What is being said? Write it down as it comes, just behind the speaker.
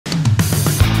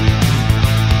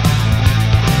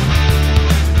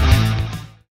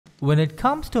When it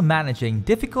comes to managing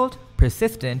difficult,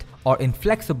 persistent, or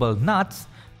inflexible nuts,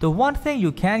 the one thing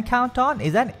you can count on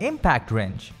is an impact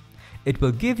wrench. It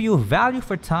will give you value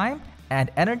for time and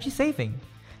energy saving.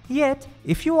 Yet,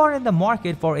 if you are in the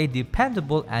market for a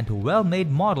dependable and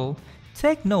well-made model,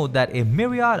 take note that a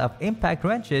myriad of impact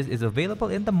wrenches is available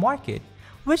in the market,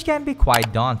 which can be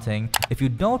quite daunting if you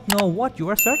don't know what you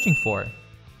are searching for.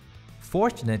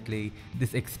 Fortunately,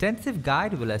 this extensive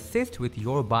guide will assist with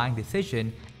your buying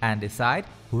decision and decide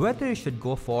whether you should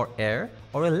go for air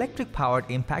or electric powered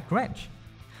impact wrench.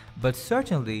 But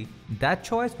certainly, that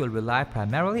choice will rely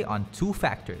primarily on two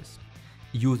factors: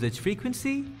 usage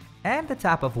frequency and the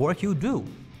type of work you do.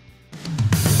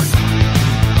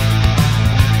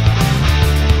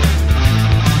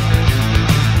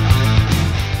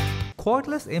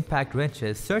 Cordless impact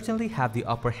wrenches certainly have the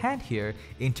upper hand here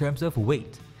in terms of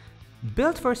weight.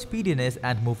 Built for speediness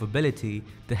and movability,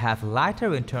 they have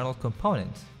lighter internal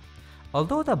components,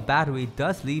 although the battery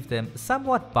does leave them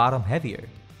somewhat bottom heavier.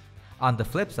 On the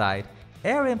flip side,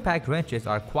 air impact wrenches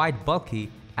are quite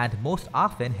bulky and most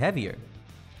often heavier.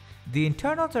 The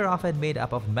internals are often made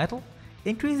up of metal,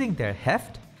 increasing their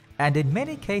heft, and in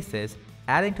many cases,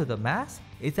 adding to the mass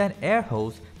is an air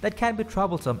hose that can be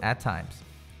troublesome at times.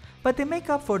 But they make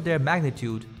up for their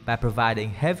magnitude by providing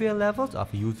heavier levels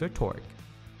of user torque.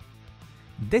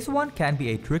 This one can be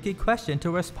a tricky question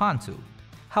to respond to.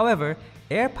 However,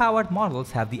 air-powered models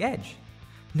have the edge.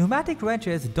 Pneumatic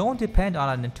wrenches don't depend on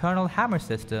an internal hammer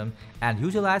system and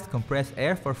utilize compressed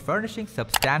air for furnishing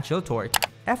substantial torque,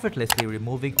 effortlessly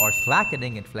removing or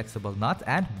slackening inflexible nuts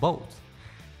and bolts.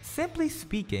 Simply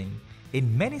speaking,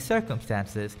 in many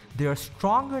circumstances, they are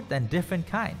stronger than different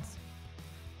kinds.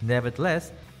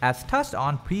 Nevertheless, as touched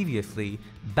on previously,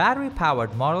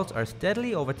 battery-powered models are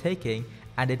steadily overtaking,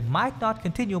 and it might not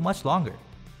continue much longer.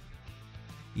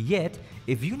 Yet,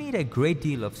 if you need a great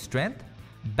deal of strength,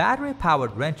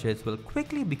 battery-powered wrenches will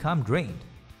quickly become drained.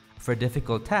 For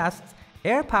difficult tasks,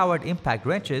 air-powered impact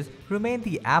wrenches remain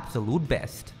the absolute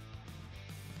best.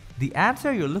 The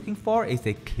answer you're looking for is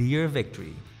a clear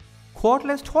victory.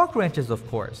 Cordless torque wrenches, of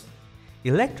course.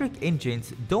 Electric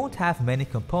engines don't have many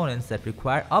components that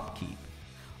require upkeep.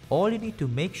 All you need to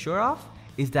make sure of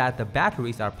is that the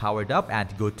batteries are powered up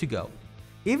and good to go.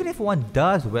 Even if one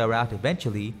does wear out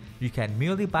eventually, you can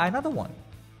merely buy another one.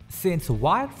 Since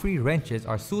wire-free wrenches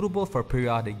are suitable for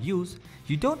periodic use,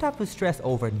 you don't have to stress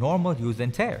over normal use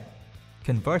and tear.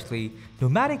 Conversely,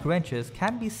 pneumatic wrenches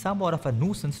can be somewhat of a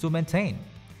nuisance to maintain.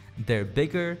 They're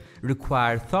bigger,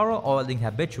 require thorough oiling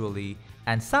habitually,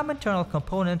 and some internal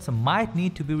components might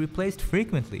need to be replaced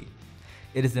frequently.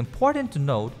 It is important to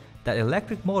note that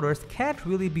electric motors can't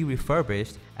really be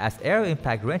refurbished as air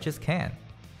impact wrenches can.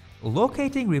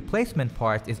 Locating replacement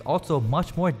parts is also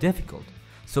much more difficult,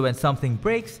 so when something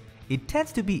breaks, it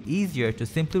tends to be easier to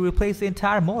simply replace the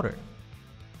entire motor.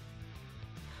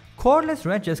 Cordless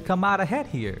wrenches come out ahead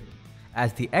here,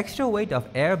 as the extra weight of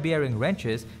air-bearing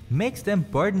wrenches makes them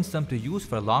burdensome to use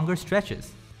for longer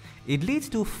stretches. It leads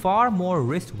to far more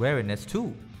wrist weariness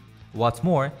too. What's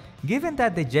more, given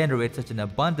that they generate such an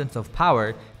abundance of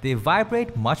power, they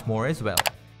vibrate much more as well.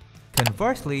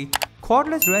 Conversely,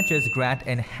 cordless wrenches grant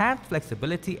enhanced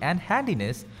flexibility and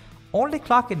handiness, only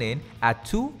clocking in at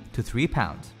 2 to 3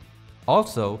 pounds.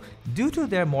 Also, due to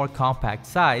their more compact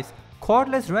size,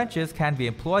 cordless wrenches can be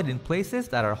employed in places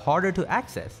that are harder to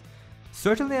access.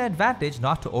 Certainly an advantage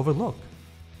not to overlook.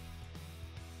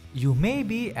 You may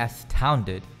be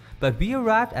astounded, but we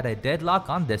arrived at a deadlock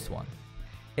on this one.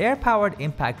 Air-powered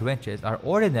impact wrenches are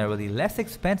ordinarily less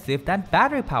expensive than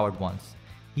battery-powered ones.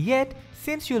 Yet,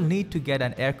 since you'll need to get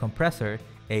an air compressor,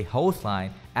 a hose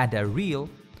line, and a reel,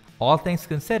 all things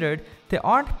considered, they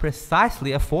aren't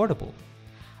precisely affordable.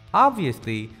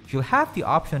 Obviously, you'll have the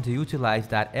option to utilize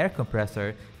that air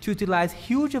compressor to utilize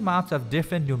huge amounts of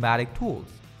different pneumatic tools.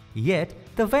 Yet,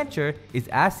 the venture is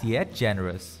as yet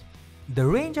generous. The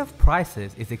range of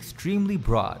prices is extremely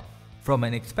broad, from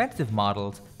inexpensive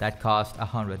models that cost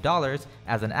 $100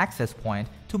 as an access point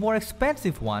to more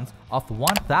expensive ones of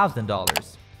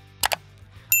 $1,000.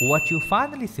 What you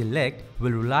finally select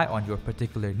will rely on your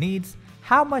particular needs,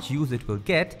 how much use it will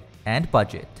get, and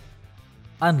budget.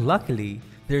 Unluckily,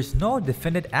 there's no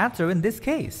definite answer in this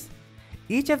case.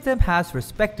 Each of them has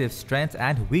respective strengths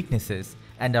and weaknesses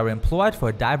and are employed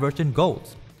for divergent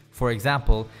goals. For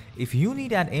example, if you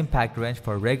need an impact wrench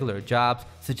for regular jobs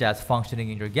such as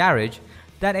functioning in your garage,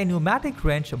 then a pneumatic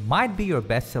wrench might be your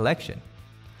best selection,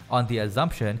 on the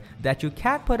assumption that you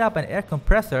can't put up an air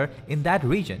compressor in that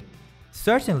region.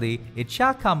 Certainly, it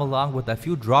shall come along with a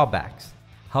few drawbacks.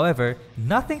 However,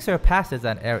 nothing surpasses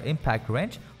an air impact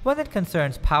wrench when it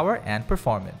concerns power and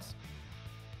performance.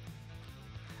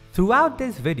 Throughout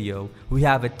this video, we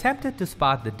have attempted to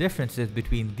spot the differences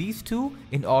between these two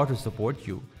in order to support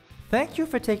you. Thank you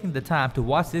for taking the time to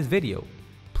watch this video.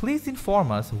 Please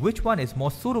inform us which one is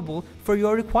most suitable for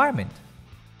your requirement.